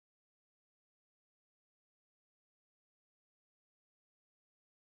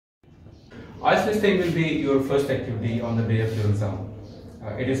IELTS listening will be your first activity on the day of your exam.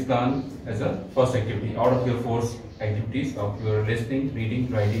 It is planned as a first activity out of your 4 activities of your listening, reading,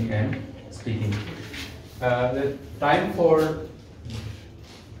 writing and speaking. The time for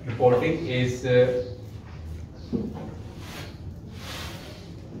reporting is 10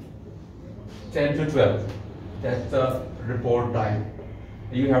 to 12. That's the report time.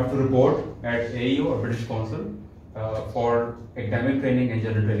 You have to report at AEO or British Council for academic training and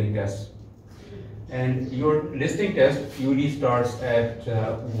general training tests. And your listening test usually starts at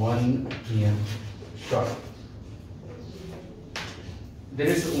 1 p.m. sharp. There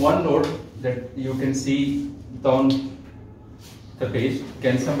is one note that you can see down the page.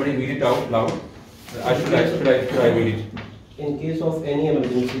 Can somebody read it out loud? Should I read it? In case of any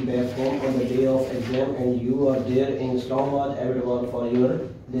emergency back home on the day of exam and you are there in Islamabad, everyone for your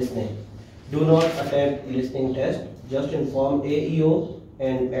listening. Do not attempt listening test. Just inform AEO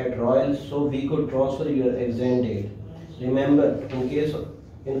and at Royal so we could transfer your exam date. Remember, in case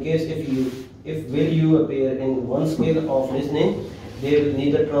if will you appear in one scale of listening, they will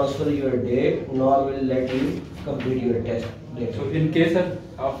neither transfer your date nor will let you complete your test date. So in case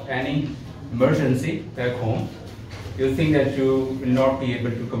of any emergency back home, you think that you will not be able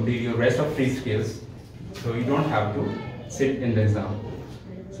to complete your rest of 3 scales, so you don't have to sit in the exam.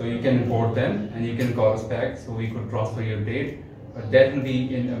 So you can report them and you can call us back so we could transfer your date, but that will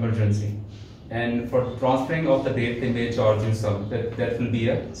be in emergency. And for transferring of the date, they may charge you some. That will be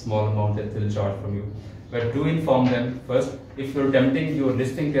a small amount that they'll charge from you. But do inform them first. If you're attempting your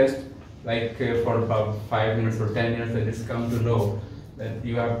listening test, like for about 5 minutes or 10 minutes, they just come to know that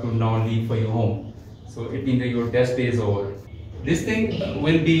you have to now leave for your home. So it means that your test day is over. Listening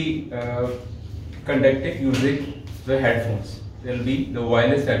will be conducted using the headphones. There will be the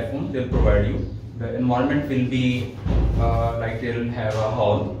wireless headphones they'll provide you. The environment will be like they'll have a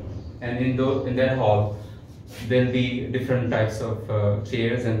hall, and in that hall there'll be different types of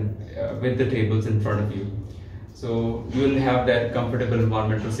chairs and with the tables in front of you. So you will have that comfortable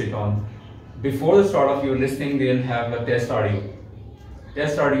environment to sit on. Before the start of your listening, they'll have a test audio.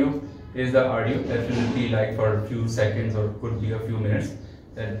 Test audio is the audio that will be like for a few seconds or could be a few minutes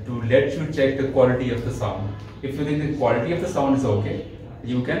to let you check the quality of the sound. If you think the quality of the sound is okay,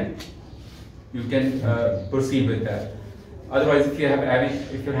 you can proceed with that. Otherwise, if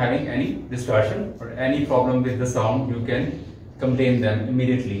you're having any distortion or any problem with the sound, you can complain them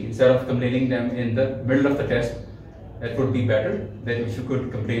immediately instead of complaining them in the middle of the test. That would be better. That if you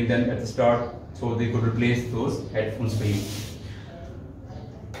could complain them at the start, so they could replace those headphones for you.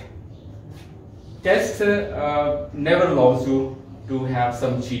 Test never allows you to have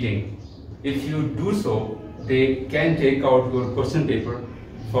some cheating. If you do so, they can take out your question paper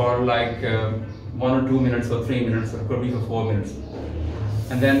for like 1 or 2 minutes or 3 minutes or could be for 4 minutes.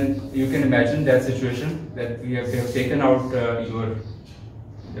 And then you can imagine that situation that they have taken out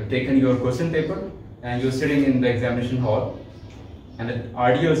your question paper and you're sitting in the examination hall and the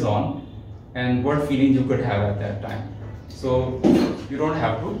audio is on, and what feeling you could have at that time. So you don't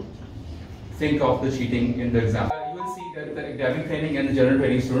have to think of the cheating in the exam. You will see that the academic training and the general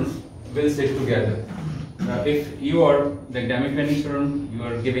training students will sit together. If you are the academic training student, you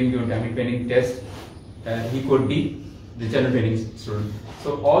are giving your academic training test, he could be the general training student.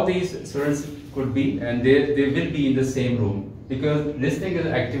 So all these students could be, and they will be in the same room, because listening is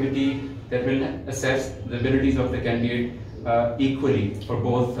an activity that will assess the abilities of the candidate equally for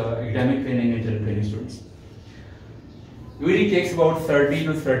both academic training and general training students. It really takes about 30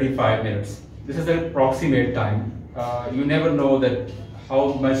 to 35 minutes. This is the approximate time. You never know that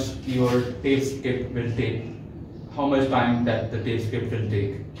how much your tape script will take, how much time that the tape script will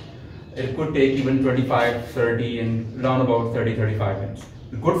take. It could take even 25, 30 and around about 30-35 minutes.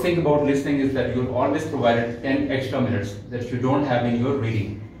 The good thing about listening is that you're always provided 10 extra minutes that you don't have in your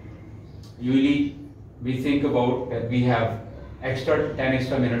reading. Usually we think about that we have 10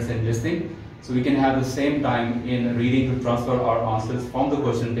 extra minutes in listening, so we can have the same time in reading to transfer our answers from the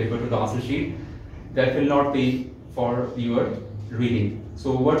question paper to the answer sheet. That will not be for your reading.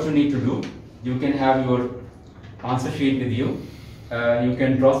 So what you need to do, you can have your answer sheet with you. You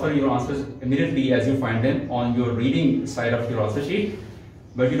can transfer your answers immediately as you find them on your reading side of your answer sheet,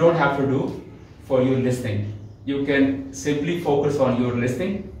 but you don't have to do for your listening. You can simply focus on your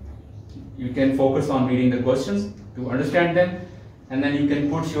listening. You can focus on reading the questions to understand them, and then you can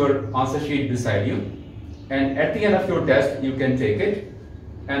put your answer sheet beside you. And at the end of your test, you can take it,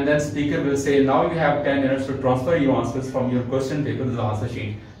 and then speaker will say, now you have 10 minutes to transfer your answers from your question paper to the answer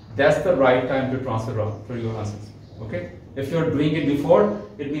sheet. That's the right time to transfer your answers. Okay? If you're doing it before,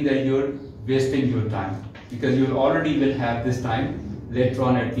 it means that you're wasting your time, because you already will have this time later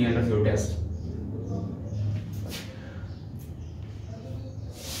on at the end of your test.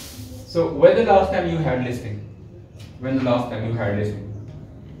 So when the last time you had listening? When the last time you had listening?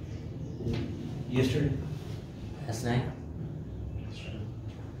 Yesterday. Last night.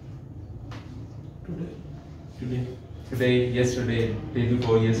 Today. Yesterday, day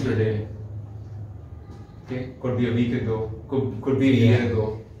before yesterday. Okay, could be a week ago, could be a year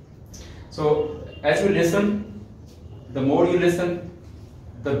ago. So as you listen, the more you listen,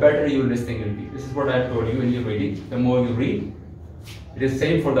 the better your listening will be. This is what I told you when you're reading. The more you read, it is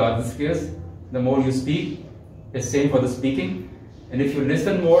same for the other skills. The more you speak, it's same for the speaking. And if you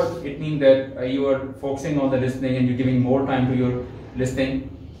listen more, it means that you are focusing on the listening and you're giving more time to your listening.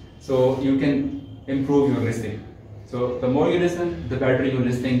 So you can improve your listening. So the more you listen, the better your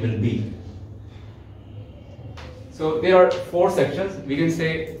listening will be. So there are 4 sections, we can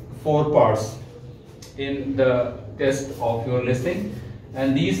say 4 parts in the test of your listening,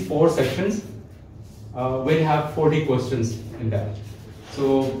 and these 4 sections will have 40 questions in that.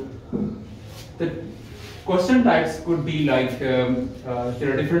 So the question types could be like, there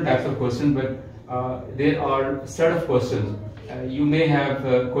are different types of questions, but there are set of questions. You may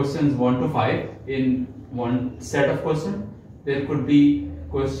have questions 1 to 5 in one set of questions. There could be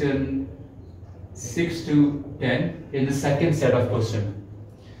question 6 to 10 in the second set of questions.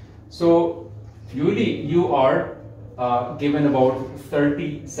 So usually you are given about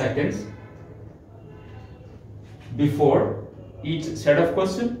 30 seconds before each set of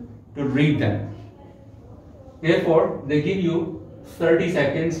questions to read them. Therefore, they give you 30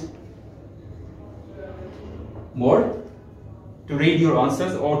 seconds more to read your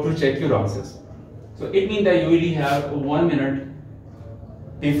answers or to check your answers. So it means that you really have 1 minute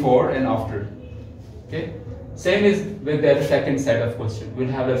before and after. Okay. Same is with the second set of questions. We'll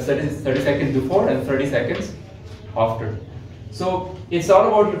have a 30 seconds before and 30 seconds after. So it's all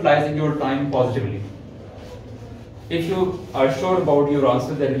about utilizing your time positively. If you are sure about your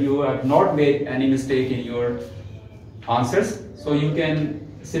answer, that you have not made any mistake in your answers, so you can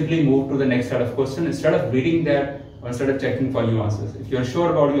simply move to the next set of questions instead of reading that or instead of checking for your answers. If you are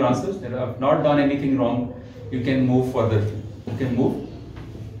sure about your answers, that you have not done anything wrong, you can move further. You can move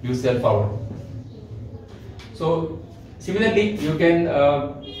yourself forward. So similarly, you can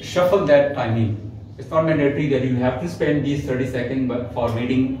shuffle that timing. It's not mandatory that you have to spend these 30 seconds for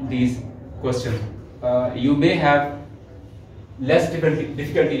reading these questions. You may have less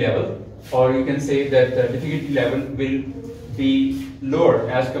difficulty level, or you can say that the difficulty level will be lower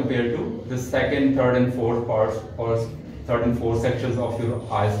as compared to the second, third and fourth parts or third and fourth sections of your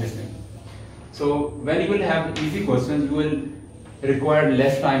IELTS listening. So when you will have easy questions, you will require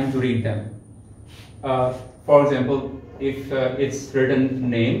less time to read them. For example, if it's written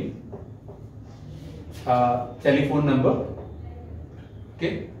name, telephone number,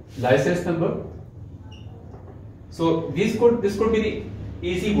 okay, license number. So this could be the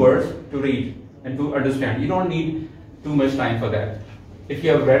easy words to read and to understand. You don't need too much time for that. If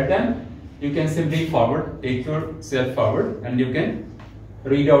you have read them, you can simply take yourself forward and you can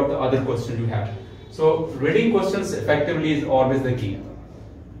read out the other questions you have. So reading questions effectively is always the key.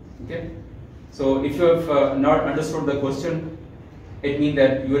 Okay. So if you have not understood the question, it means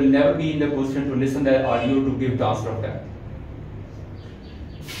that you will never be in the position to listen to the audio to give the answer of that.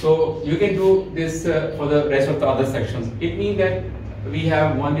 So you can do this for the rest of the other sections. It means that we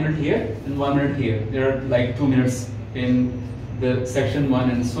have 1 minute here and 1 minute here. There are like 2 minutes in the section 1,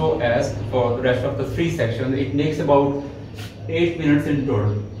 and so as for the rest of the 3 sections, it makes about 8 minutes in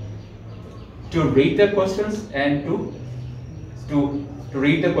total to read the questions and to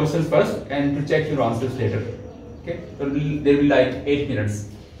read the questions first and to check your answers later. Okay, so there will be like 8 minutes.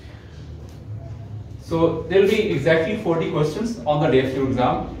 So there will be exactly 40 questions on the day of your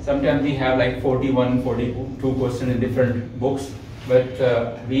exam. Sometimes we have like 41, 42 questions in different books, but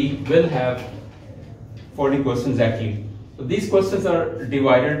we will have 40 questions exactly. So these questions are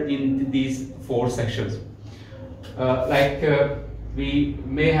divided in these 4 sections. We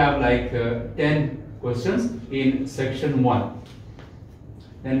may have like 10 questions in section 1.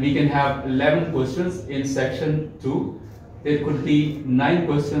 Then we can have 11 questions in section 2. There could be 9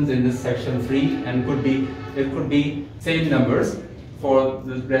 questions in this section 3, and there could be same numbers for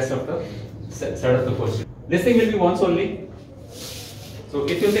the rest of the set of the questions. Listening will be once only. So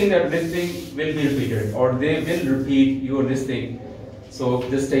if you think that listening will be repeated or they will repeat your listening, so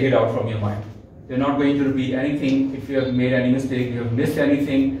just take it out from your mind. They're not going to repeat anything. If you have made any mistake, you have missed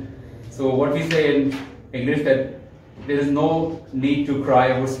anything. So what we say in English, that there is no need to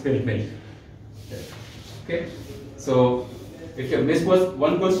cry over spilled milk. Okay. So if you have missed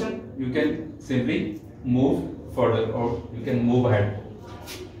one question, you can simply move further or you can move ahead.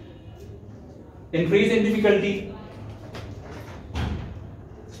 Increase in difficulty.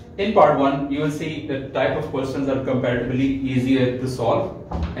 In part 1, you will see the type of questions are comparatively easier to solve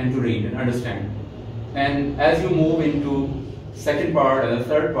and to read and understand. And as you move into second part and the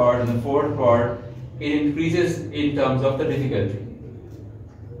third part and the fourth part, it increases in terms of the difficulty.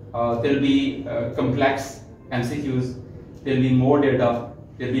 There will be complex MCQs, there will be more data,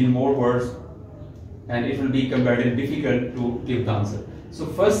 there will be more words, and it will be comparatively difficult to give the answer. So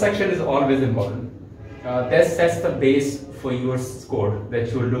first section is always important. That sets the base for your score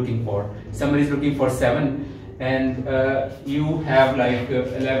that you are looking for. Somebody is looking for 7 and you have like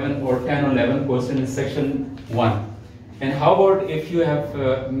 11 or 10 or 11 questions in section 1. And how about if you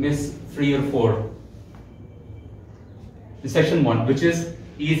have missed 3 or 4 in section 1, which is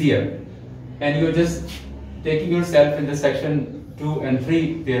easier, and you're just taking yourself in the section 2 and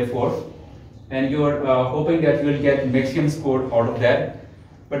 3 therefore, and you're hoping that you will get maximum score out of that,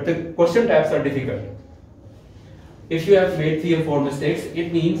 but the question types are difficult. If you have made 3 or 4 mistakes,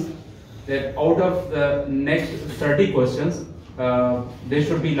 it means that out of the next 30 questions, there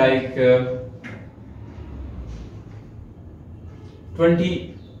should be like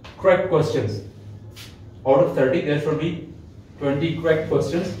 20 correct questions. Out of 30, there should be 20 correct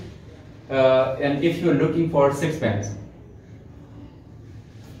questions. And if you are looking for 6 bands,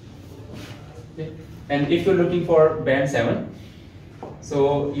 okay. And if you are looking for band 7,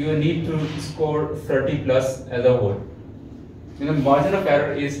 so you need to score 30 plus as a whole. You know, margin of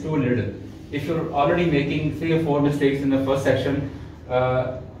error is too little. If you're already making 3 or 4 mistakes in the first section,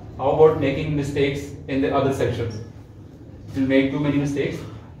 how about making mistakes in the other sections? If you make too many mistakes,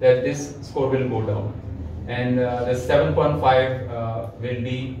 that this score will go down. And the 7.5 will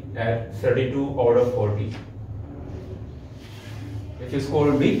be at 32 out of 40. If your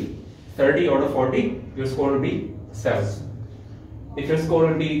score will be 30 out of 40, your score will be 7. If your score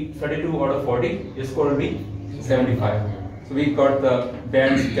will be 32 out of 40, your score will be 75. So we got the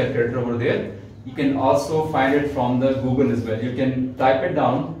bands calculator over there. You can also find it from the Google as well. You can type it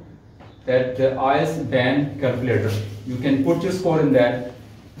down, that IELTS band calculator. You can put your score in that,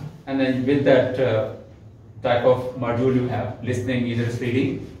 and then with that type of module you have, listening, either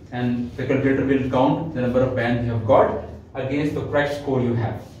reading, and the calculator will count the number of bands you have got against the correct score you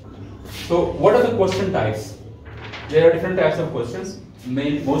have. So what are the question types? There are different types of questions.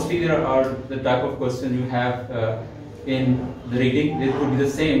 Mostly there are the type of question you have in the reading. It could be the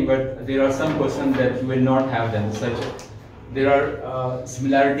same, but there are some questions that you will not have them. Such there are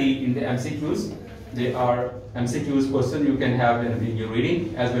similarity in the MCQs. There are MCQs question you can have in your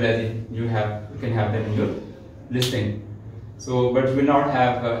reading as well as you can have them in your listening. So, but you will not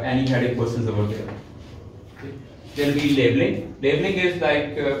have any headache questions over there. Okay. There will be labeling. Labeling is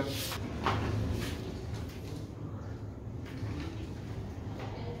like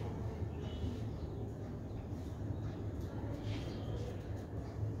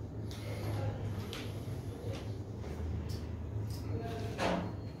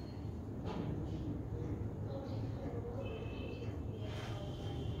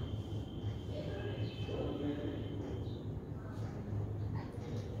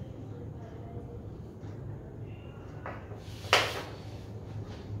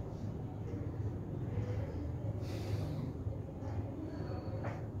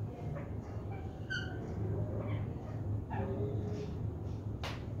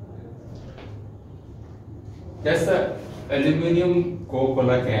that's the aluminum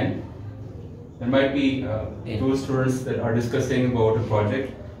Coca-Cola can. There might be two students that are discussing about a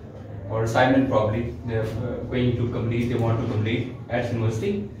project or assignment probably. They're going to complete, they want to complete at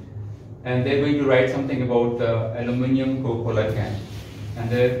university. And they're going to write something about the aluminum Coca-Cola can. And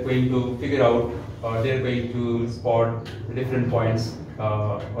they're going to figure out, or they're going to spot the different points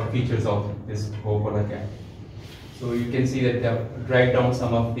or features of this Coca-Cola can. So you can see that they have dragged down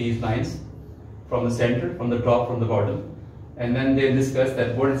some of these lines from the center, from the top, from the bottom, and then they discuss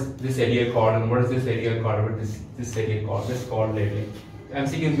that what is this area called and what is this area called, what is this area called, this called labeling.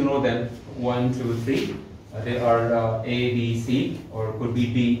 MCQs, you know them, 1, 2, 3. There are A, B, C, or could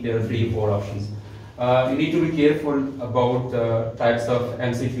be D. There are 3 or 4 options. You need to be careful about types of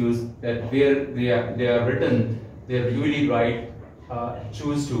MCQs that where they are written, they usually write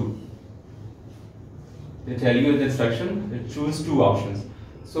choose 2. They tell you the instruction, they choose 2 options.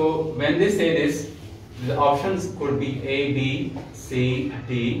 So when they say this, the options could be A, B, C,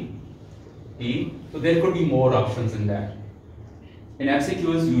 D, E. So there could be more options in that. In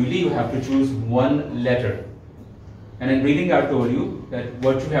MCQs, usually you have to choose one letter. And in reading, I told you that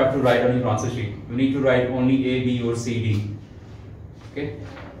what you have to write on your answer sheet. You need to write only A, B, or C, D. Okay.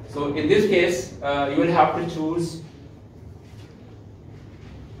 So in this case, you will have to choose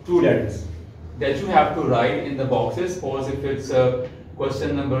 2 letters that you have to write in the boxes. Suppose if it's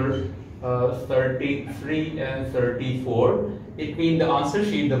question number 33 and 34. It means the answer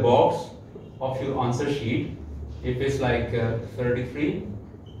sheet, the box of your answer sheet, if it's like 33,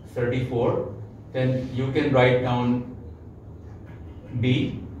 34, then you can write down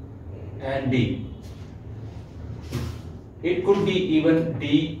B and D. It could be even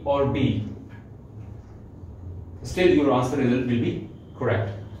D or B. Still your answer will be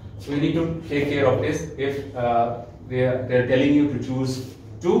correct. So you need to take care of this. If they're telling you to choose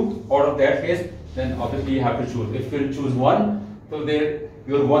two out of that case, then obviously you have to choose. If you choose one, so there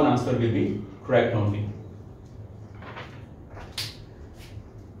your one answer will be correct only.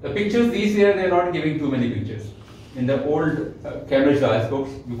 The pictures these year, they're not giving too many pictures. In the old Cambridge IELTS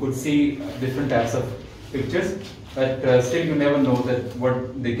books, you could see different types of pictures, but still you never know that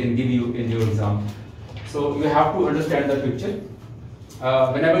what they can give you in your exam. So you have to understand the picture.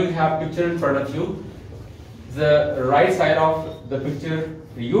 Whenever you have picture in front of you, the right side of the picture,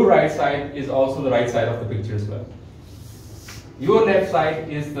 your right side is also the right side of the picture as well. Your left side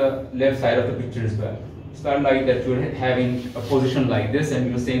is the left side of the picture as well. It's not like that you're having a position like this and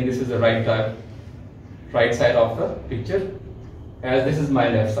you're saying this is the right side of the picture, as this is my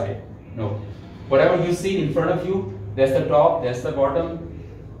left side. No. Whatever you see in front of you, that's the top, that's the bottom,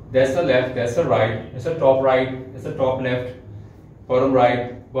 that's the left, that's the right, that's the top right, that's the top left, bottom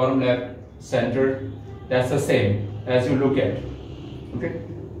right, bottom left, center. That's the same as you look at. Okay.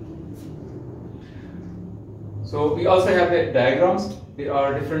 So we also have the diagrams. There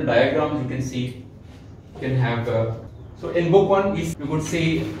are different diagrams you can see. You can have so in book one you could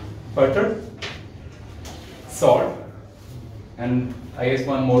see butter, salt, and I guess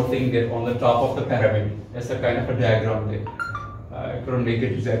one more thing there on the top of the pyramid. That's a kind of a diagram there. I couldn't make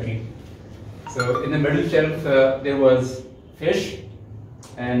it exactly. So in the middle shelf there was fish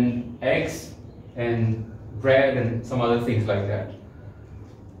and eggs and bread and some other things like that.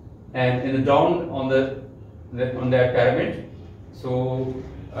 And in the down on that pyramid, so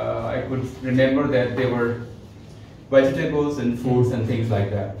I could remember that there were vegetables and fruits and things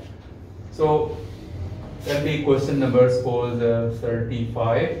like that. So that will be question number suppose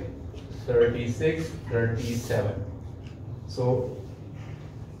 35, 36, 37. So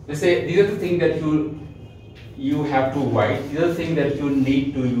they say these are the things that you have to write. These are the things that you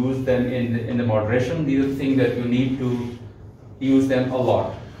need to use them in the moderation. These are the things that you need to use them a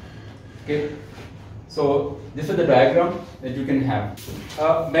lot. Okay. So this is the diagram that you can have.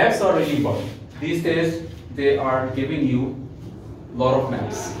 Maps are really important. These days they are giving you a lot of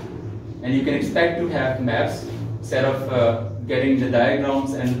maps, and you can expect to have maps instead of getting the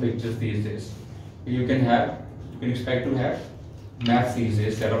diagrams and the pictures these days. You can expect to have maps these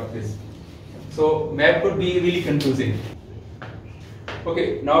days instead of this. So map could be really confusing.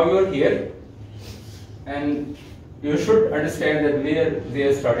 Okay, now you are here, and you should understand that where they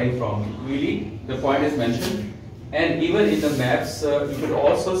are starting from. Really, the point is mentioned, and even in the maps, you could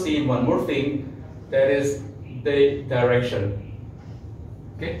also see one more thing, that is the direction.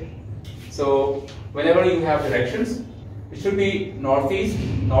 Okay, so whenever you have directions, it should be northeast,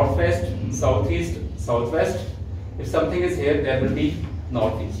 northwest, southeast, southwest. If something is here, that will be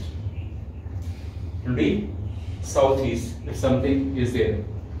northeast. It will be southeast if something is there.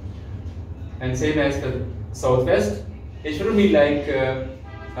 And same as the southwest, it shouldn't be like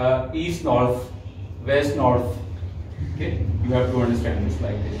east north, west north. Okay, you have to understand this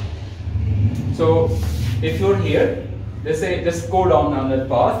like this. So if you're here, let's say just go down on that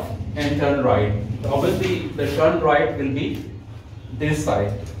path and turn right. So obviously the turn right will be this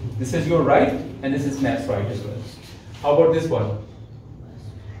side. This is your right and this is Matt's right as well. How about this one?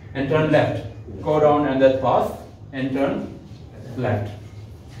 And turn left. Go down on that path and turn left.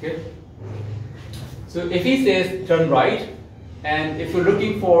 Okay. So if he says turn right, and if you're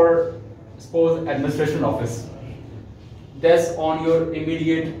looking for, suppose, administration office, that's on your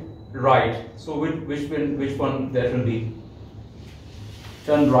immediate right. So which one that will be?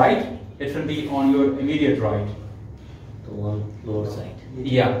 Turn right, it will be on your immediate right. The one lower side.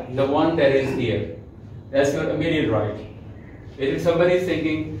 Yeah, the one that is here. That's your immediate right. If somebody is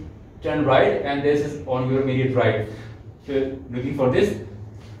thinking turn right and this is on your immediate right, so you're looking for this,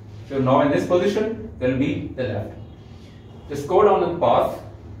 so now in this position, there will be the left. Just go down the path,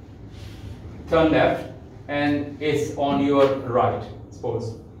 turn left, and it's on your right,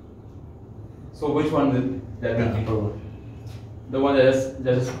 suppose. So which one will that will be? The one that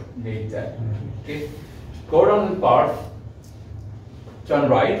just made that. Okay. Go down the path, turn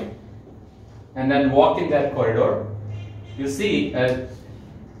right, and then walk in that corridor. You see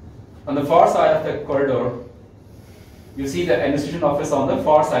on the far side of the corridor, you see the administration office on the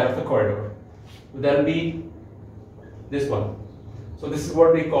far side of the corridor. So that will be this one. So this is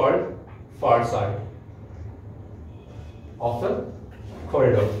what we call far side of the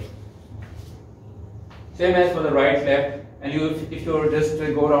corridor. Same as for the right, left, and if you just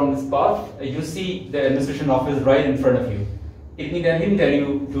go around this path, you see the administration office right in front of you. It will then tell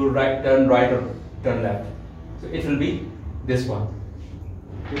you to turn right or turn left. So it will be this one.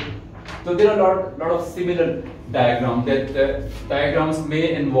 Okay. So there are a lot of similar diagrams. That diagrams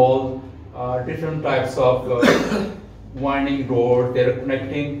may involve different types of winding roads. They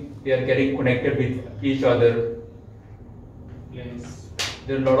are getting connected with each other. Yes.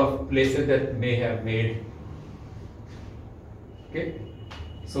 There are a lot of places that may have made. Okay,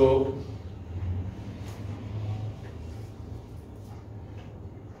 so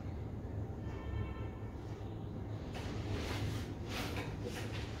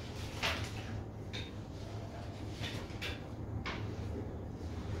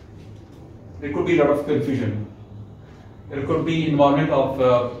there could be a lot of confusion. There could be involvement of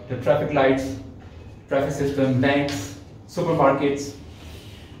the traffic lights, traffic system, banks, supermarkets,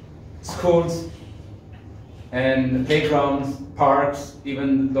 schools, and playgrounds, parks,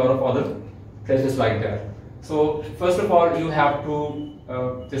 even a lot of other places like that. So first of all, you have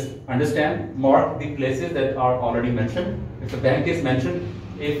to just understand, mark the places that are already mentioned. If the bank is mentioned,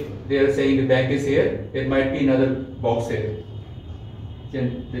 if they are saying the bank is here, there might be another box here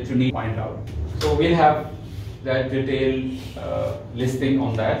that you need to find out. So we'll have that detailed listing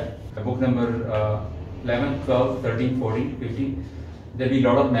on that. The book number 11, 12, 13, 14, 15. There'll be a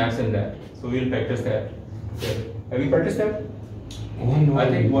lot of maps in that. So we'll practice that. Okay. Have you practiced that? I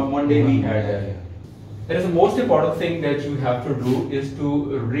think one day we had that. There is the most important thing that you have to do is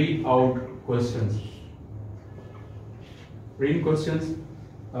to read out questions. Reading questions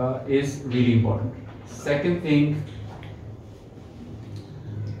is really important. Second thing,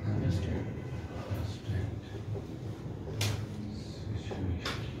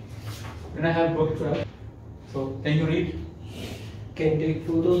 can I have book 12? So can you read? Can take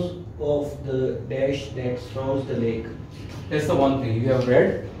photos of the dash that surrounds the lake. That's the one thing you have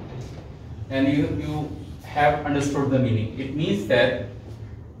read and you have understood the meaning. It means that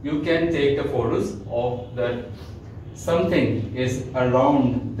you can take the photos of that something is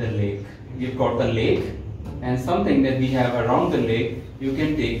around the lake. You've got the lake and something that we have around the lake, you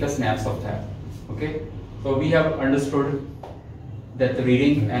can take the snaps of that. Okay? So we have understood that the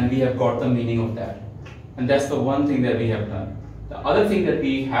reading and we have got the meaning of that. And that's the one thing that we have done. The other thing that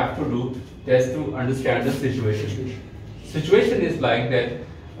we have to do is to understand the situation. Situation is like that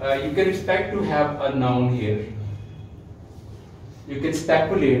you can expect to have a noun here. You can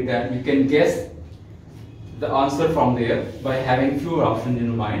speculate that, you can guess the answer from there by having few options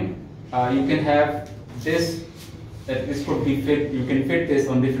in mind. You can have this, that this could be fit, you can fit this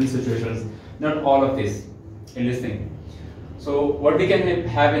on different situations, not all of this in listening. So what we can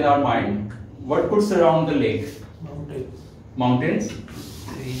have in our mind, what could surround the lake? Mountains,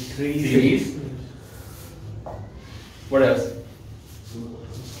 trees. What else?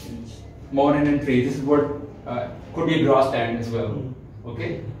 Mountain and trees. This is what could be grassland as well.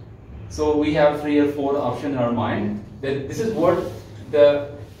 Okay. So we have 3 or 4 options in our mind. That this is what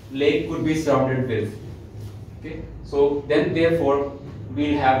the lake could be surrounded with. Okay. So then, therefore,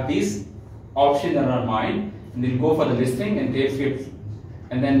 we'll have these options in our mind, and we'll go for the listening and transcripts,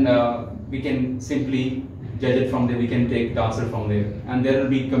 and then we can simply judge it from there. We can take the answer from there, and that will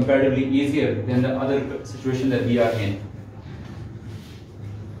be comparatively easier than the other situation that we are in.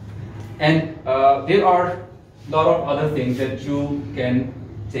 And there are a lot of other things that you can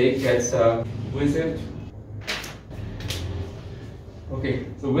take as a visit. Okay,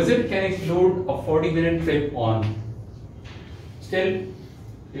 so visit can include a 40-minute trip on. Still,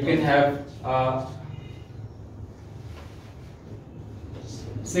 you can have a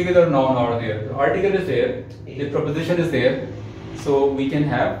singular noun over there. The article is there, the preposition is there, so we can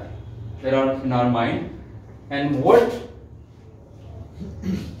have that in our mind. And what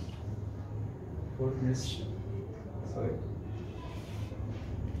sorry.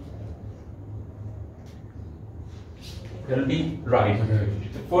 There will be ride.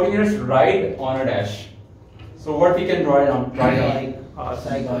 40 minutes ride on a dash. So what we can ride on?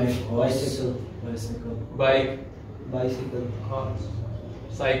 Cycle, bicycle, Bike, bicycle,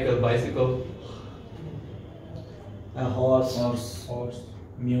 cycle, bicycle, a horse,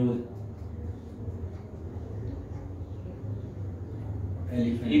 mule,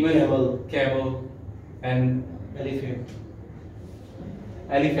 elephant, even camel and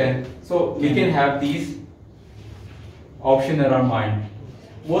elephant. So we can have these options in our mind.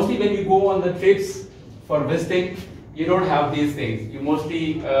 Mostly when you go on the trips for visiting, you don't have these things. You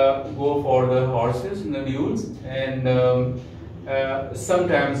mostly go for the horses and the mules, and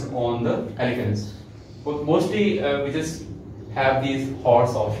sometimes on the elephants. But mostly we just have these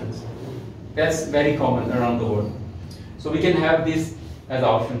horse options. That's very common around the world. So we can have this as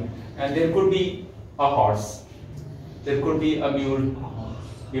option, and there could be a horse, there could be a mule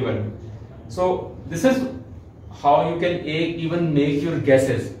even. So this is how you can even make your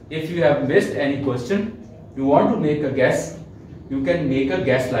guesses. If you have missed any question, you want to make a guess, you can make a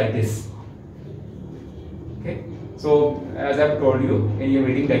guess like this. Okay. So as I've told you in your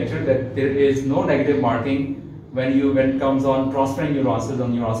reading lecture that there is no negative marking when it comes on transferring your answers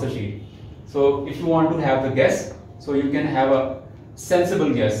on your answer sheet. So if you want to have the guess, so you can have a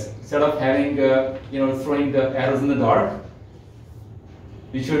sensible guess instead of having throwing the arrows in the dark.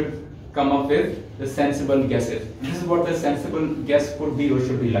 You should come up with the sensible guesses. This is what the sensible guess could be or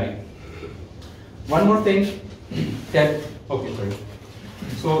should be like. One more thing that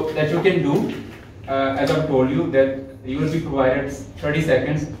so that you can do, as I've told you, that you will be provided 30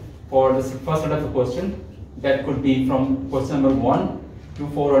 seconds for the first set of the question. That could be from question number 1 to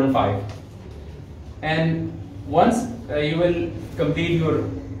 4 and 5. And once you will complete your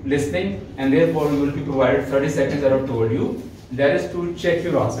listening, and therefore you will be provided 30 seconds that I've told you, that is to check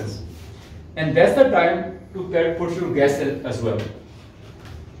your answers. And that's the time to put your guess as well.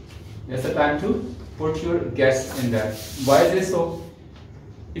 That's the time to put your guess in that. Why is this so?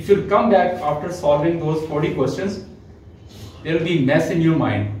 If you come back after solving those 40 questions, there will be mess in your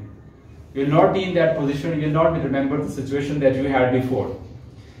mind. You will not be in that position, you will not remember the situation that you had before.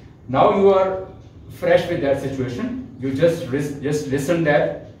 Now you are fresh with that situation, you just listened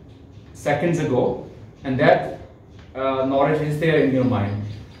that seconds ago, and that knowledge is there in your mind.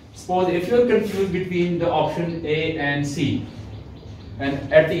 Suppose if you are confused between the option A and C,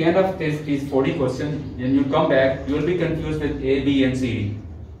 and at the end of these 40 questions, when you come back, you will be confused with A, B and C, D.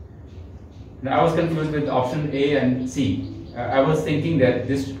 Now, I was confused with option A and C. I was thinking that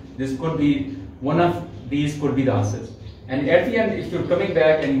this could be, one of these could be the answers. And at the end, if you're coming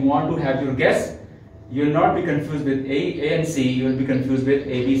back and you want to have your guess, you will not be confused with A and C, you will be confused with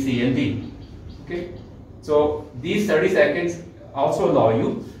A, B, C and D. Okay? So these 30 seconds also allow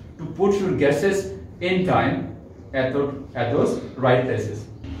you to put your guesses in time at those right places.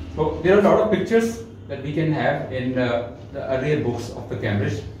 So there are a lot of pictures that we can have in the earlier books of the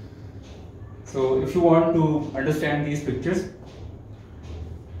Cambridge. So if you want to understand these pictures,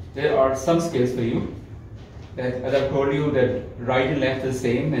 there are some scales for you. That, as I've told you, that right and left is the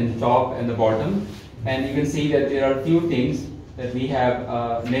same, and top and the bottom. And you can see that there are few things that we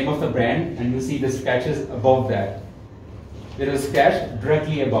have name of the brand, and you see the sketches above that. There is a sketch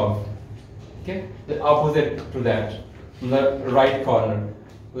directly above. Okay, the opposite to that, the right corner,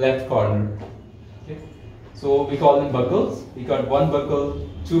 left corner. Okay, so we call them buckles. We got one buckle,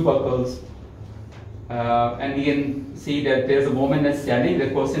 two buckles. And we can see that there's a woman that's standing.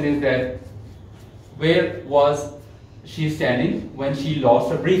 The question is that where was she standing when she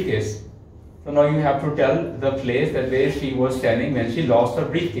lost her briefcase? So now you have to tell the place that where she was standing when she lost her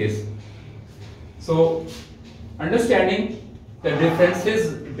briefcase. So understanding the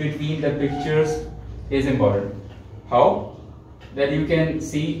differences between the pictures is important. How? That you can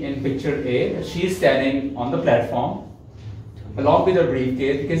see in picture A that she is standing on the platform along with her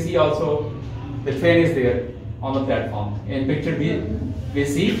briefcase. You can see also the train is there on the platform. In picture B, we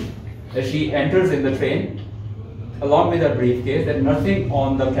see that she enters in the train along with her briefcase, that nothing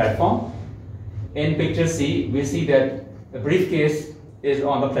on the platform. In picture C, we see that the briefcase is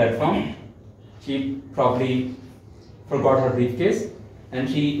on the platform. She probably forgot her briefcase, and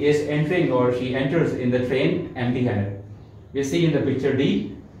she is entering, or she enters in the train empty-handed. We see in the picture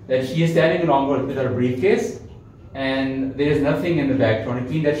D that she is standing along with her briefcase, and there is nothing in the background.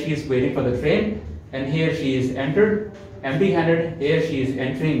 It means that she is waiting for the train, and here she is entered empty-handed, here she is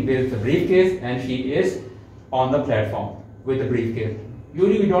entering with the briefcase, and she is on the platform with the briefcase.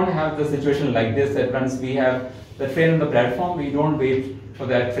 Usually we don't have the situation like this, that once we have the train on the platform, we don't wait for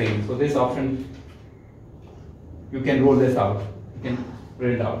that train. So this option, you can roll this out, you can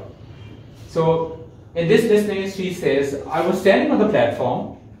roll it out. So in this listening, she says, I was standing on the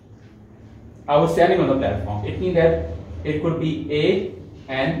platform. I was standing on the platform. It means that it could be A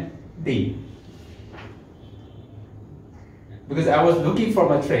and D. Because I was looking for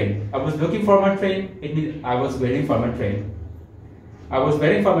my train. I was looking for my train, it means I was waiting for my train. I was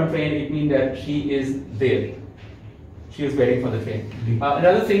waiting for my train, it means that she is there. She is waiting for the train.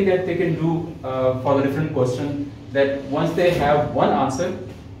 Another thing that they can do for the different question, that once they have one answer,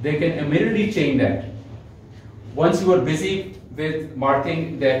 they can immediately change that. Once you are busy with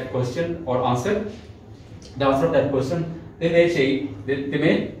marking that question or answer, the answer of that question, they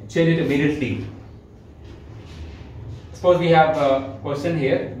may change it immediately. Suppose we have a question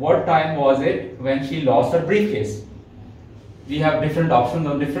here. What time was it when she lost her briefcase? We have different options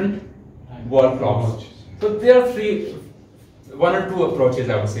on different wall clocks. So there are one or two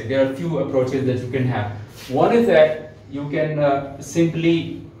approaches, I would say. There are few approaches that you can have. One is that you can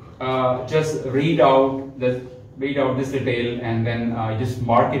simply just read out this detail and then just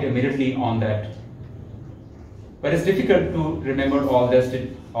mark it immediately on that. But it's difficult to remember all this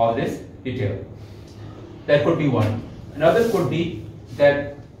detail. That could be one. Another could be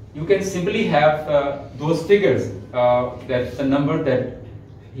that you can simply have those figures, that the number that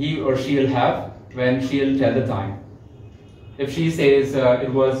he or she will have when she will tell the time. If she says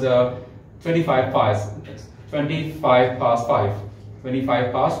it was 25 past 5,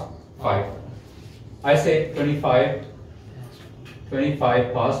 25 past 5. I say 25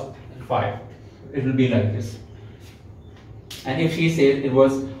 past 5. It will be like this. And if she says it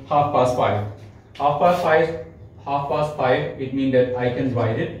was half past 5, half past 5, it means that I can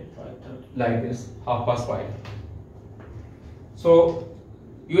write it like this, half past 5. So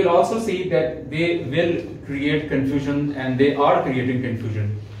you will also see that they will create confusion, and they are creating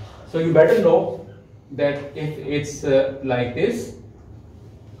confusion. So you better know that if it's like this,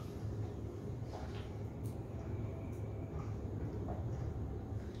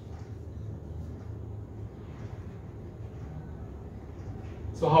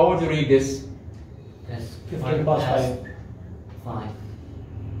 so how would you read this? That's 15 past 5. 5.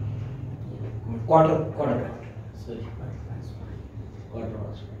 Quarter. Sorry, Quarter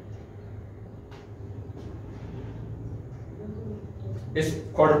past 5. It's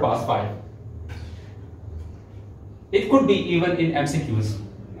quarter past 5. It could be even in MCQs.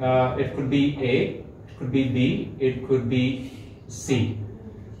 It could be A, it could be B, it could be C.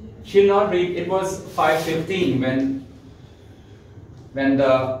 She'll not read it was 5:15 when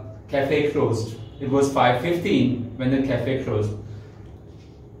the cafe closed. It was 5:15 when the cafe closed.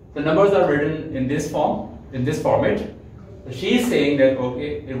 The numbers are written in this form, in this format. She is saying that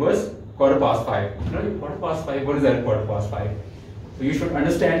okay, it was quarter past 5. No, quarter past 5. What is that? Quarter past 5. So you should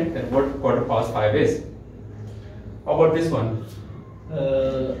understand that what quarter past 5 is. How about this one?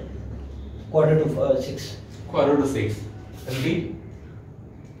 Quarter to 6. Quarter to 6. It'll be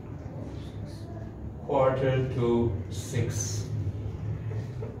quarter to 6.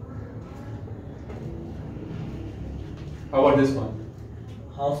 How about this one?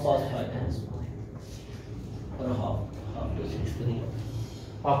 Half past 5. Or half to 6.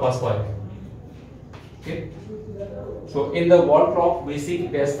 Half past 5. Okay. So in the wall clock, we see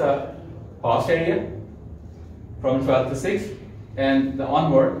there's the past area from 12 to 6, and the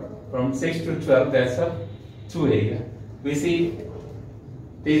onward from 6 to 12, that's a 2 area. We see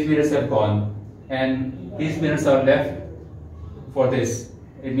these minutes have gone, and these minutes are left for this.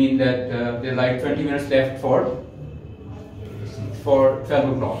 It means that there are like 20 minutes left for 12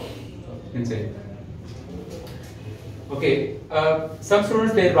 o'clock, you can say. Okay, some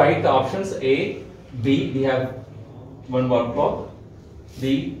students, they write the options A, B, we have one wall clock,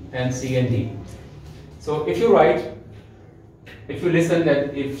 B, and C and D. So if you listen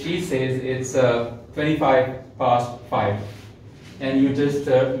that if she says it's 25 past 5, and you just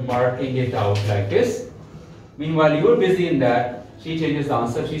marking it out like this, meanwhile you're busy in that, she changes the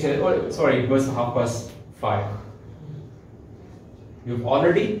answer. She says, oh sorry, it was half past 5. You've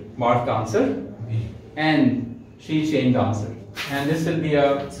already marked the answer, and she changed the answer. And this will be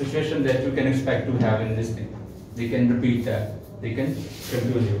a situation that you can expect to have in this thing. They can repeat that. They can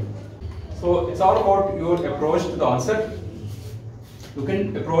confuse you. So it's all about your approach to the answer. You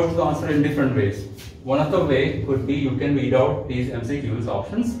can approach the answer in different ways. One of the way could be you can read out these MCQs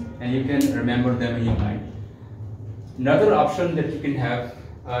options and you can remember them in your mind. Another option that you can have,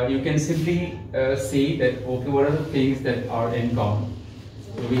 you can simply see that okay, what are the things that are in common.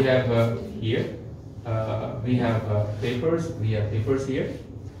 So we have here, we have papers. We have papers here.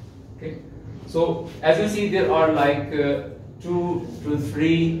 Okay. So as you see, there are like 2 to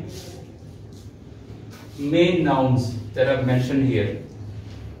 3 main nouns that are mentioned here.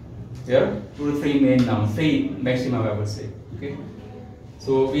 There are 2 to 3 main nouns, 3 maximum I would say. Okay.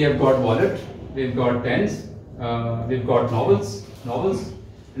 So we have got wallet, we've got pens, we've got novels,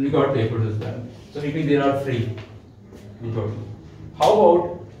 and we got papers as well. So maybe there are 3 in total. How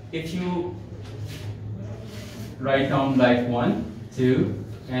about if you write down like 1, 2,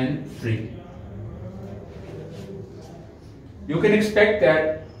 and 3? You can expect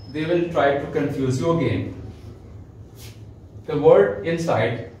that they will try to confuse you again. The word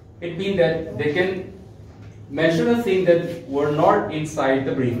inside, it means that they can mention a thing that were not inside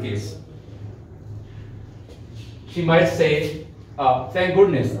the briefcase. She might say, thank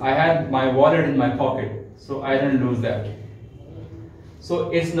goodness I had my wallet in my pocket, so I didn't lose that.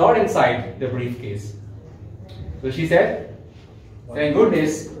 So it's not inside the briefcase. So she said, thank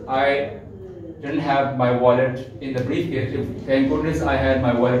goodness I didn't have my wallet in the briefcase. Thank goodness I had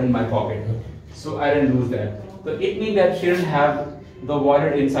my wallet in my pocket. So I didn't lose that. So it means that she didn't have the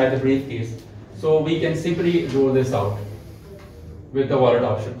wallet inside the briefcase. So we can simply roll this out with the wallet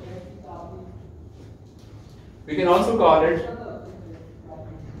option. We can also call it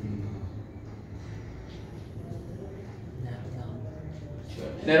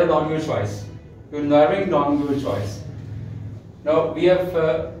narrow down your choice. You're narrowing down your choice. Now we have,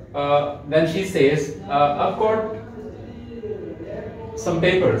 then she says, I've got some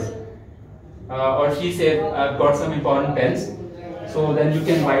papers. Or she said, I've got some important pens. So then you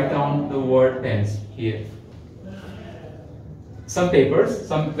can write down the word pens here. Some papers,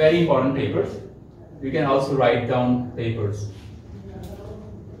 some very important papers. You can also write down papers.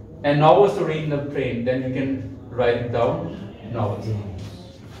 And novels to read in the train, then you can write it down, novels.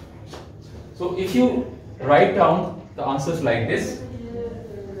 So if you write down the answers like this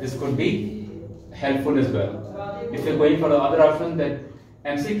could be helpful as well. If you're going for the other option, that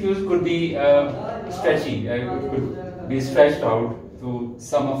MCQs could be stretchy, it could be stretched out to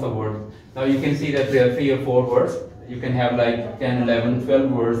some of the words. Now you can see that there are 3 or 4 words. You can have like 10, 11,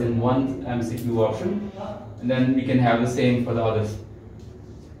 12 words in one MCQ option, and then we can have the same for the others.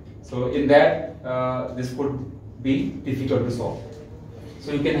 So in that, this could be difficult to solve.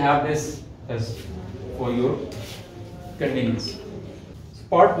 So you can have this as for your convenience. So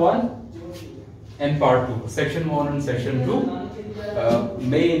part 1 and part 2, section 1 and section 2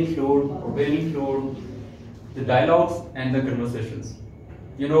 may include or will include the dialogues and the conversations.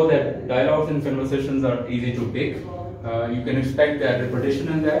 You know that dialogues and conversations are easy to pick. You can expect that repetition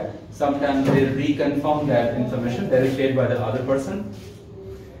in that. Sometimes they reconfirm that information that is shared by the other person.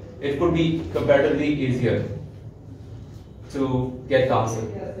 It could be comparatively easier to get the answer.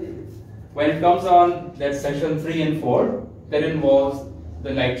 When it comes on that section 3 and 4, that involves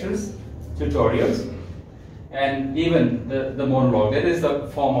the lectures, tutorials, and even the monologue. That is the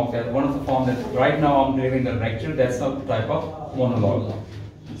form of that. One of the forms that right now I'm giving the lecture, that's a type of monologue.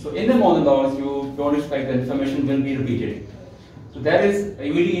 So in the monologues, you don't expect the information will be repeated. So that is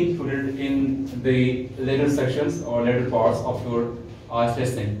usually included in the later sections or later parts of your IELTS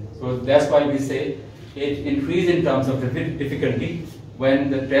listening. So that's why we say it increases in terms of difficulty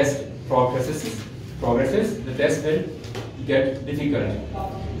when the test progresses, the test will get difficult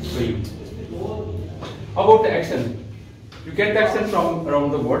for you. How about the accent? You get the accent from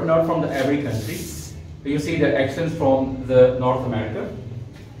around the world, not from every country. You see the accents from the North America,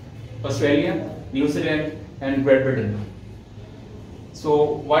 Australia, New Zealand, and Great Britain. So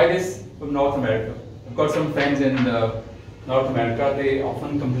why this from North America? I've got some friends in North America. They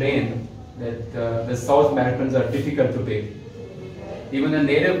often complain that the South Americans are difficult to pick. Even the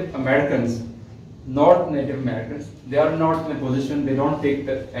Native Americans, North Native Americans, they are not in a position, they don't take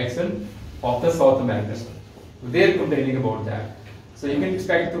the accent of the South Americans. They are complaining about that. So you can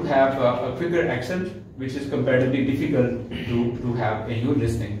expect to have a quicker accent, which is comparatively difficult to have in your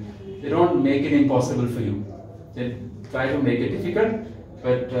listening. They don't make it impossible for you. They try to make it difficult,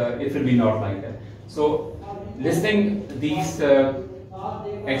 but it will be not like that. So listening these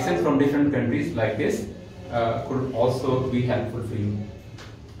accents from different countries like this could also be helpful for you.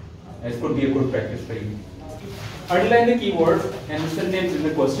 It could be a good practice for you. Underline the keywords and listen names in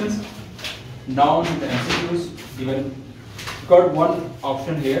the questions. Nouns in the MCQs. Even got one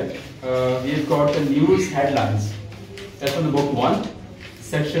option here. We've got the news headlines. That's from the book 1,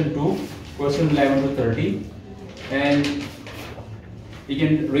 section 2, question 11 to 30. And you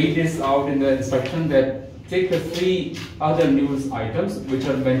can read this out in the instruction that take the 3 other news items which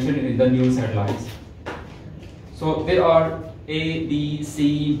are mentioned in the news headlines. So there are A, B,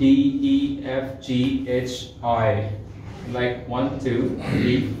 C, D, E, F, G, H, I. Like 1, 2,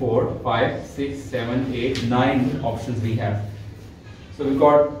 3, 4, 5, 6, 7, 8, 9 options we have. So we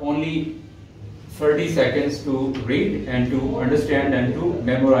got only 30 seconds to read and to understand and to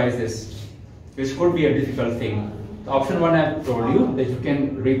memorize this, which could be a difficult thing. The option 1 I have told you that you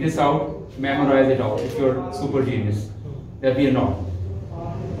can read this out, memorize it out if you're super genius. That we are not.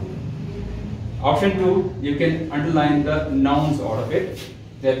 Option 2, you can underline the nouns out of it.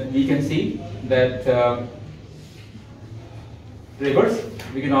 That we can see that rivers.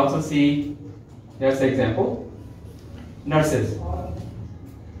 We can also see, that's the example, nurses.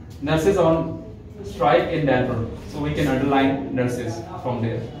 Nurses on strike in Denver. So we can underline nurses from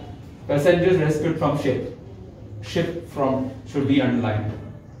there. Passengers rescued from ship. Ship from should be underlined.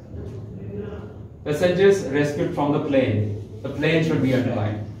 Passengers rescued from the plane. The plane should be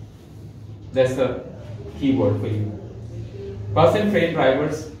underlined. That's the key word for you. Bus and train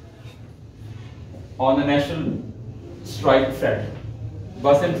drivers on the national strike threat.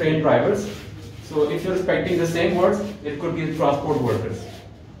 Bus and train drivers. So if you're expecting the same words, it could be transport workers.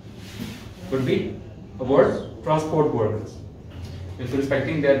 Could be a word, transport workers. If you're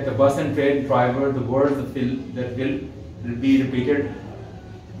expecting that the bus and train driver, the words that will be repeated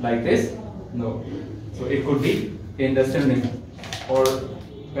like this, no. So it could be in the synonym or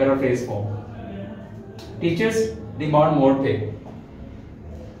paraphrase form. Teachers demand more pay.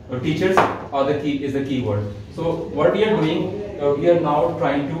 So teachers are the key, is the key word. So what we are doing, we are now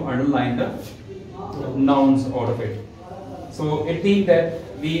trying to underline the nouns out of it. So it means that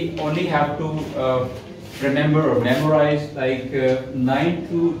we only have to remember or memorize like 9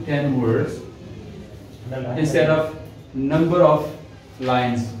 to 10 words instead of number of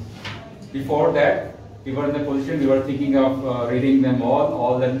lines. Before that, we were in the position, we were thinking of reading them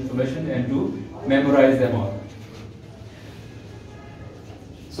all that information, and to memorize them all.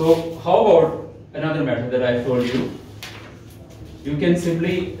 So how about another method that I told you? You can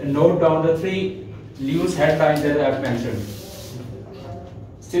simply note down the 3 news headlines that I have mentioned.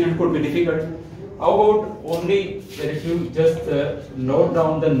 Still it could be difficult. How about only that if you just note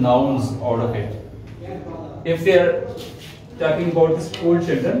down the nouns out of it? If they are talking about the school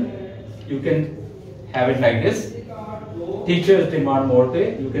children, you can have it like this. Teachers demand more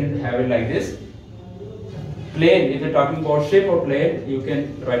pay, you can have it like this. Plane, if you're talking about ship or plane, you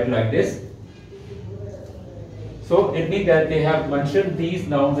can write it like this. So it means that they have mentioned these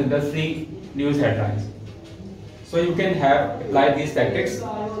nouns in the 3 news headlines. So you can apply these tactics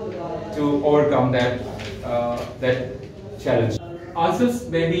to overcome that challenge. Answers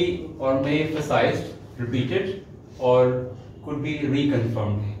may be or may emphasized, repeated, or could be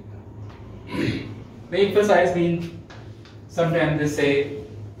reconfirmed. May emphasize means sometimes they say,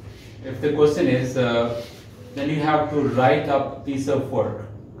 if the question is, then you have to write up piece of work,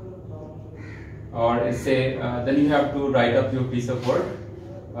 or it say then you have to write up your piece of work,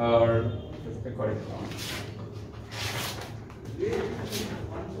 or just record it down.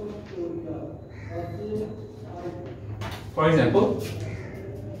 For example,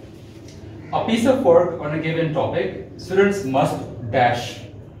 a piece of work on a given topic, students must dash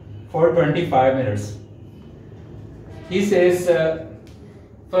for 25 minutes. He says,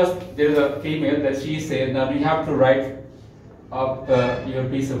 first there is a female that she says, now you have to write up your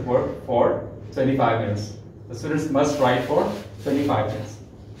piece of work for 25 minutes. The students must write for 25 minutes.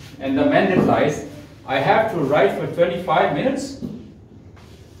 And the man replies, I have to write for 25 minutes.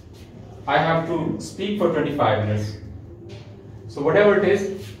 I have to speak for 25 minutes. So whatever it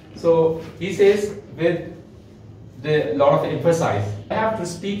is, so he says with the lot of emphasis, I have to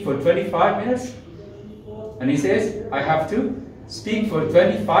speak for 25 minutes. And he says, I have to speak for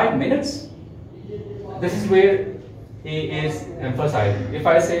 25 minutes. This is where he is emphasizing. If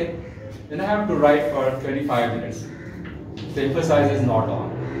I say, then I have to write for 25 minutes. The emphasis is not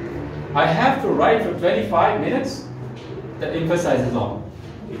on. I have to write for 25 minutes. The emphasis is on.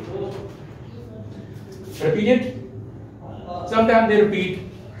 Repeat it. Sometimes they repeat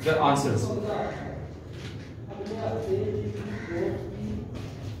the answers.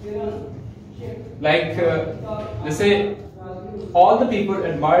 Like, let's say, all the people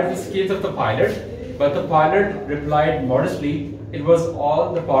admired the skills of the pilot, but the pilot replied modestly, it was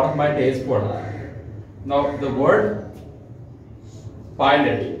all the part of my day's work. Now, the word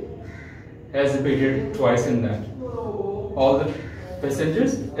pilot has repeated twice in that. All the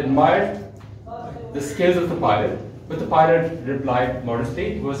passengers admired the skills of the pilot, but the pilot replied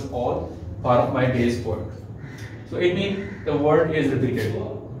modestly, it was all part of my day's work. So it means the word is repeated.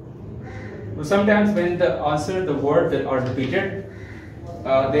 So sometimes when the answer, the words that are repeated,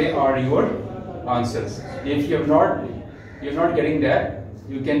 they are your answers. If you're not getting that,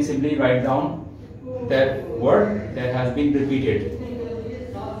 you can simply write down that word that has been repeated.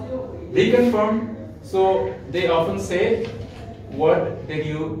 Reconfirm. So they often say, what did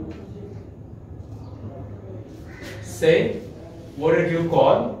you say? What did you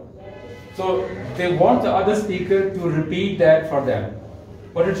call? So they want the other speaker to repeat that for them.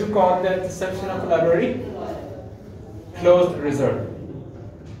 What did you call that section of the library? Closed reserve.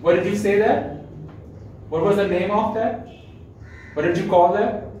 What did you say that? What was the name of that? What did you call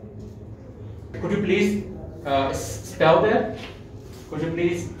that? Could you please spell that? Could you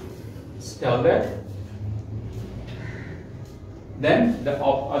please spell that? Then the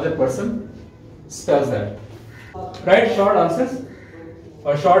other person spells that. Write short answers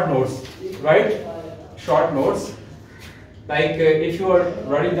or short notes. Write short notes. Like if you are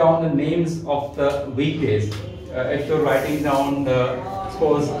writing down the names of the weekdays, if you are writing down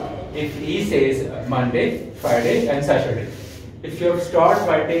suppose if he says Monday, Friday and Saturday, if you start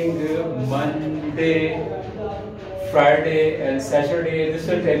writing Monday, Friday and Saturday, this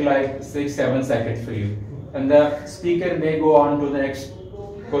will take like 6-7 seconds for you, and the speaker may go on to the next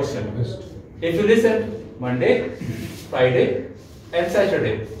question. If you listen Monday, Friday and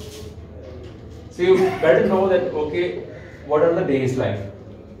Saturday, so you better know that, okay, what are the days like.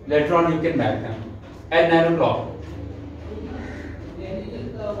 Later on you can map them. At 9 o'clock,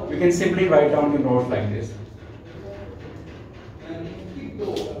 you can simply write down your notes like this.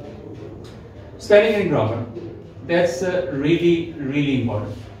 Spelling and grammar, that's really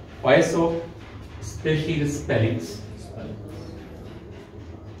important. Why so? Especially the spellings.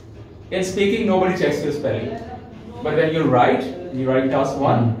 In speaking, nobody checks your spelling, but when you write task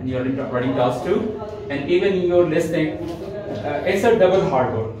 1 and you're writing task 2, and even in your listening, it's a double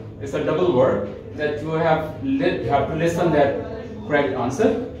hard work. It's a double work that you have to listen that correct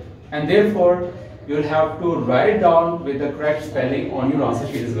answer, and therefore you'll have to write it down with the correct spelling on your answer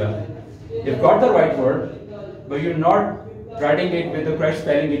sheet as well. You've got the right word, but you're not writing it with the correct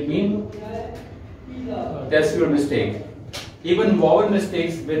spelling. It means that's your mistake. Even vowel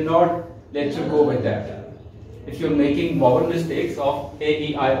mistakes will not let you go with that. If you're making vowel mistakes of A,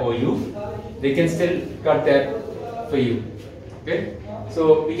 E, I, O, U, they can still cut that for you. Okay?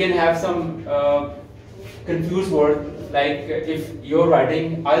 So we can have some confused word, like if you're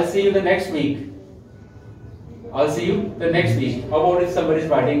writing, I'll see you the next week. I'll see you the next week. How about if somebody is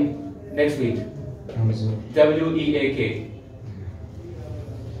writing next week? W-E-A-K.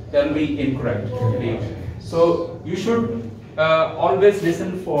 That will be incorrect. So you should always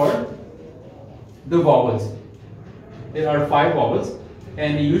listen for the vowels. There are 5 vowels,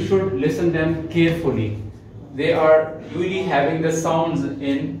 and you should listen them carefully. They are usually having the sounds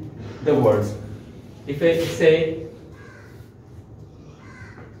in the words. If I say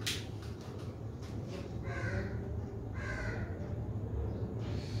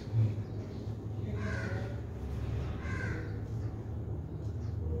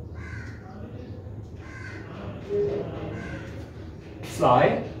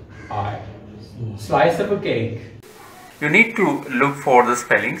slice of a cake. You need to look for the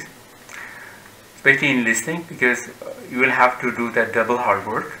spellings, especially in listening, because you will have to do that double hard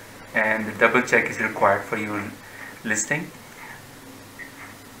work, and the double check is required for you listening.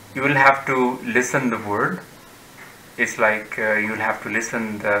 You will have to listen the word. It's like you'll have to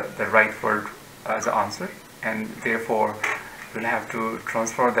listen the right word as an answer, and therefore you'll have to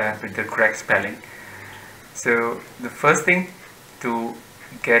transfer that with the correct spelling. So the first thing to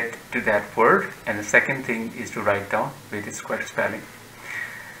get to that word, and the second thing is to write down with its correct spelling.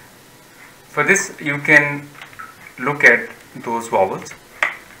 For this, you can look at those vowels.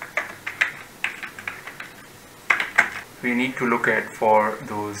 We need to look at for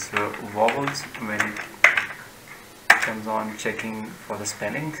those vowels when it comes on checking for the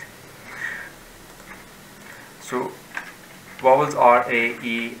spelling. So vowels are A,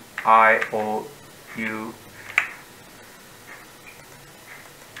 E, I, O, U.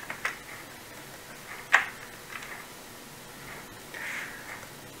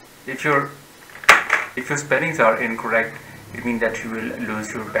 If your spellings are incorrect, it means that you will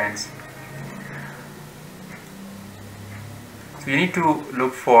lose your bands. So you need to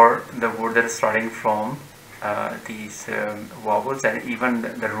look for the word that is starting from these vowels, and even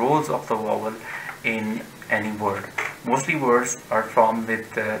the rows of the vowel in any word. Mostly words are formed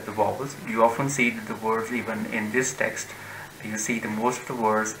with the vowels. You often see the words even in this text. You see the most of the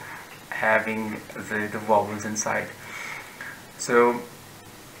words having the vowels inside. So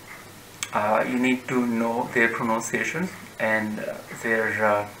you need to know their pronunciation and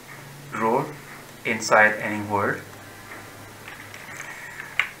their role inside any word.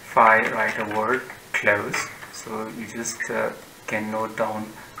 If I write a word close, so you just can note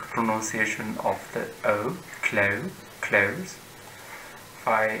down the pronunciation of the O, close. If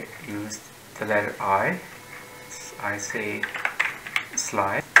I use the letter I say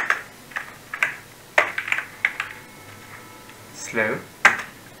slide, slow,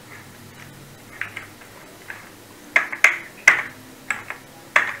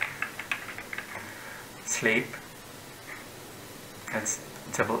 sleep, that's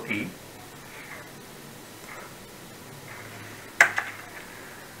double E.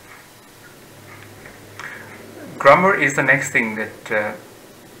 Grammar is the next thing that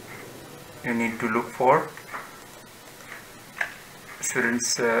you need to look for.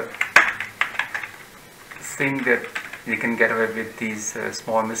 Students think that they can get away with these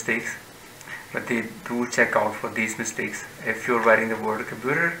small mistakes, but they do check out for these mistakes. If you're writing the word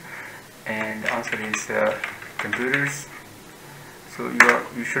computer and the answer is computers, so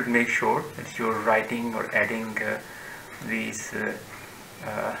you should make sure that you're writing or adding these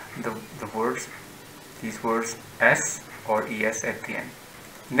the words, these words S or ES at the end.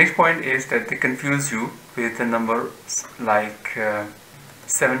 Next point is that they confuse you with the numbers like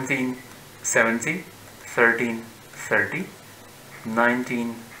 17, 70, 13, 30,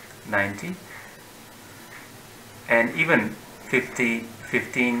 19, 90, and even 50,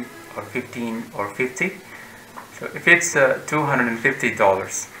 15, or 15 or 50. So if it's $250,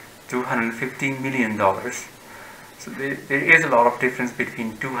 $250 million, so there is a lot of difference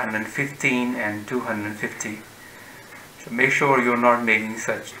between 215 and 250. So make sure you're not making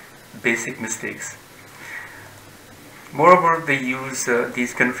such basic mistakes. Moreover, they use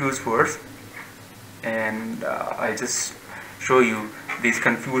these confused words, and I just show you these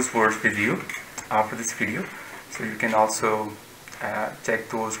confused words with you after this video, so you can also check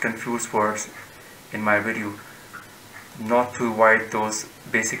those confused words in my video, not to avoid those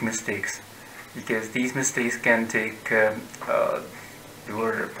basic mistakes, because these mistakes can take your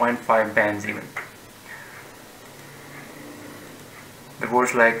 0.5 bands even. The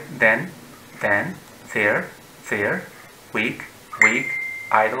words like then, there, week,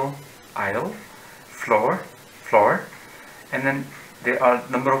 idle, floor, and then there are a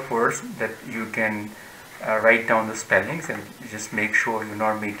number of words that you can write down the spellings, and just make sure you're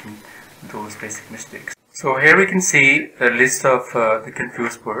not making those basic mistakes. So here we can see a list of the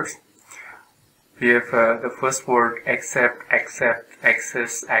confused words. We have the first word accept,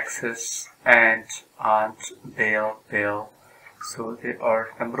 access, aunt, bail. So there are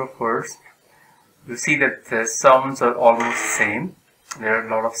a number of words. You see that the sounds are almost the same. There are a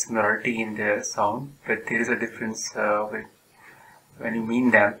lot of similarity in the sound, but there is a difference when you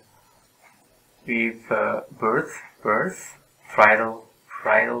mean them. We've birth, bridle,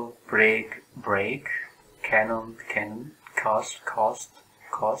 break, canon, cost,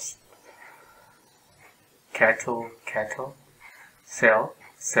 cattle, sell,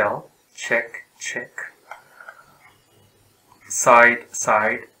 check, side,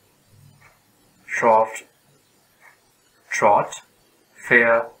 trot,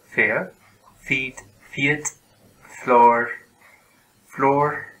 fair, feet, floor,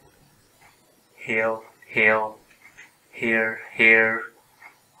 hail, hair,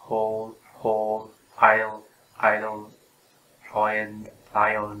 hole, idle,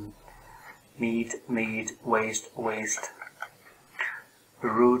 lion, meat, waste,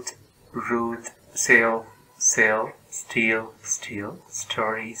 root, sail, steal,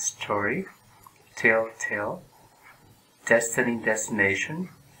 story, tell, destiny, destination,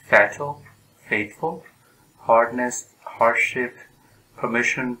 faithful, hardness, hardship,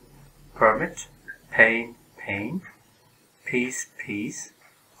 permission, permit, pain, peace.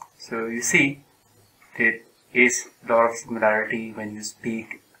 So you see, there is a lot of similarity when you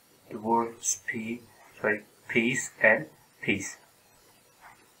speak the word peace and peace.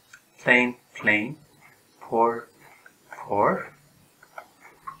 Plain, poor,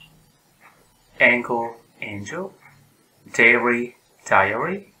 ankle, angel, diary.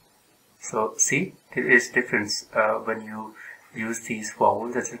 So see, there is difference when you use these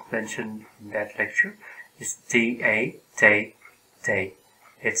vowels as I mentioned in that lecture. It's D-A, day.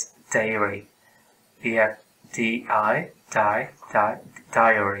 It's diary. We have D-I, diary.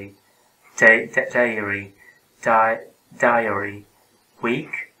 Diary.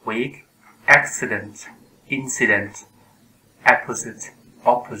 Week, accident, incident,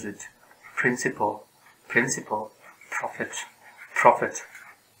 opposite, principle, prophet,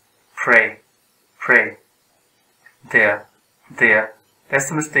 pray, there. That's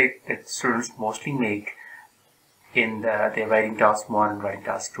the mistake that students mostly make in their writing task 1 and writing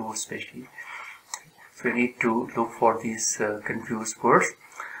task 2 especially. So you need to look for these confused words.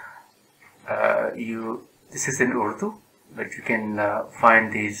 This is in Urdu, but you can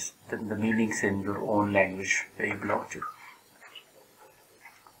find the meanings in your own language where you belong to.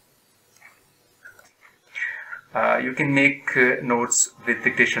 You can make notes with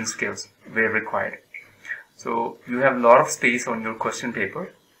dictation skills where required. So you have a lot of space on your question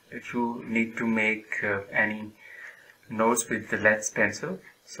paper. If you need to make any notes with the lead pencil,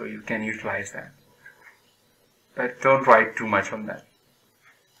 so you can utilize that. But don't write too much on that.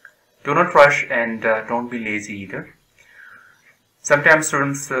 Do not rush, and don't be lazy either. Sometimes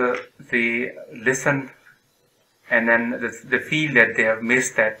students they listen and then they feel that they have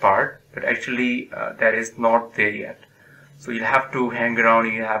missed that part, but actually that is not there yet. So you'll have to hang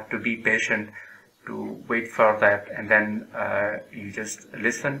around, you have to be patient to wait for that, and then you just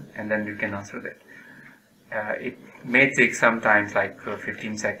listen and then you can answer that. It may take some time, like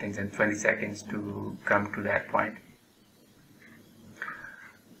 15 seconds and 20 seconds to come to that point.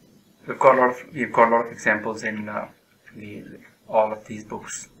 We've got a lot of examples in all of these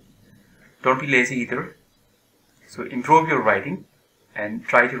books. Don't be lazy either. So improve your writing and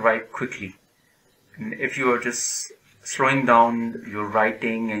try to write quickly. And if you are just slowing down your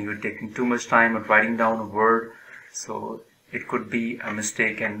writing and you're taking too much time on writing down a word, so it could be a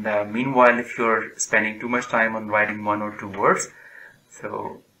mistake. And meanwhile, if you're spending too much time on writing 1 or 2 words,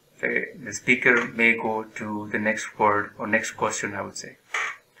 so the speaker may go to the next word or next question, I would say.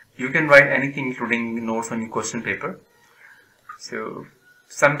 You can write anything including notes on your question paper. So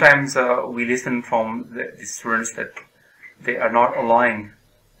sometimes we listen from the students that they are not allowing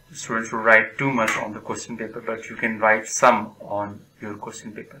students to write too much on the question paper, but you can write some on your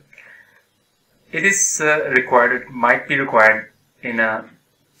question paper. It is required, it might be required in a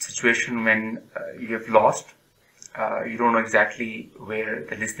situation when you have lost, you don't know exactly where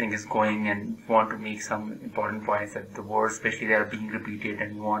the listening is going and you want to make some important points, that the words especially that are being repeated,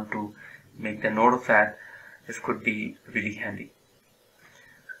 and you want to make the note of that. This could be really handy.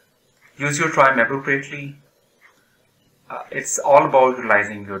 Use your time appropriately. It's all about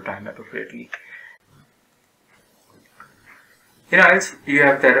utilizing your time appropriately. In IELTS, you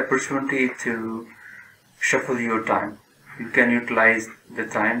have that opportunity to shuffle your time. You can utilize the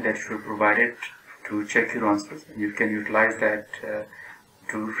time that you provided to check your answers, and you can utilize that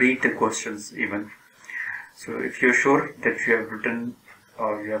to read the questions even. So if you're sure that you have written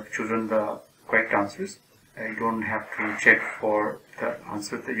or you have chosen the correct answers, you don't have to check for the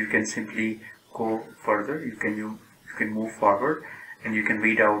answer, that you can simply go further. You can move forward and you can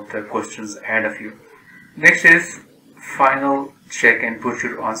read out the questions ahead of you. Next is final check and put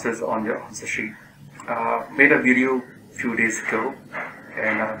your answers on your answer sheet. Made a video a few days ago,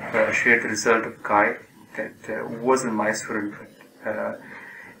 and I've shared the result of a guy that wasn't my student, but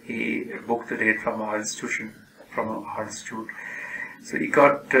he booked the date from our institution, from our institute. So he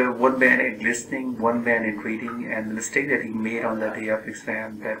got 1 band in listening, 1 band in reading, and the mistake that he made on the day of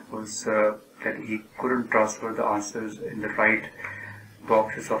exam, that was that he couldn't transfer the answers in the right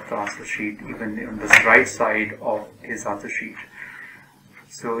boxes of the answer sheet, even on the right side of his answer sheet.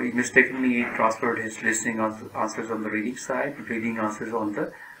 So he mistakenly transferred his listening answers on the reading side, reading answers on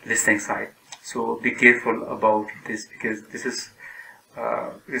the listening side. So be careful about this, because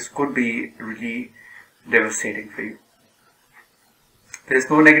this could be really devastating for you. There is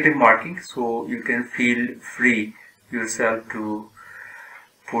no negative marking, so you can feel free yourself to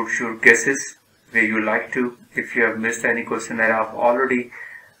put your guesses where you like to. If you have missed any question, that I've already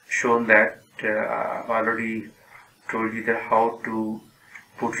shown that, I've already told you that how to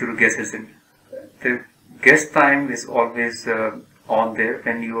put your guesses in. The guess time is always on there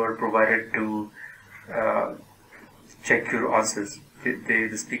when you are provided to check your answers.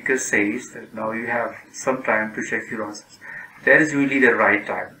 The speaker says that now you have some time to check your answers. That is usually the right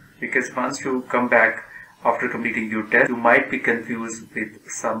time, because once you come back after completing your test, you might be confused with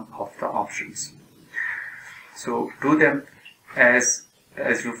some of the options. So do them as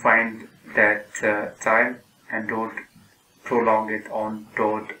you find that time, and don't prolong it on,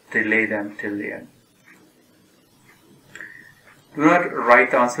 don't delay them till the end. Do not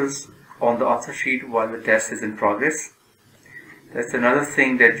write the answers on the answer sheet while the test is in progress. That's another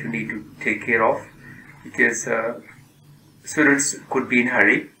thing that you need to take care of, because students could be in a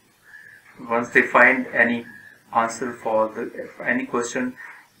hurry. Once they find any answer for any question,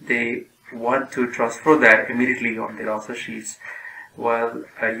 they want to transfer that immediately on their answer sheets, while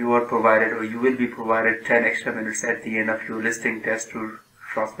you are provided, or you will be provided 10 extra minutes at the end of your listening test to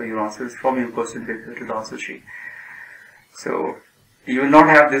transfer your answers from your question paper to the answer sheet. So you will not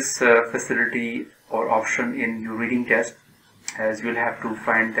have this facility or option in your reading test, as you will have to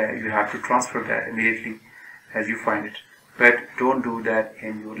find that you have to transfer that immediately as you find it. But don't do that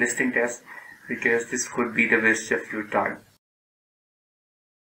in your listening test, because this could be the waste of your time.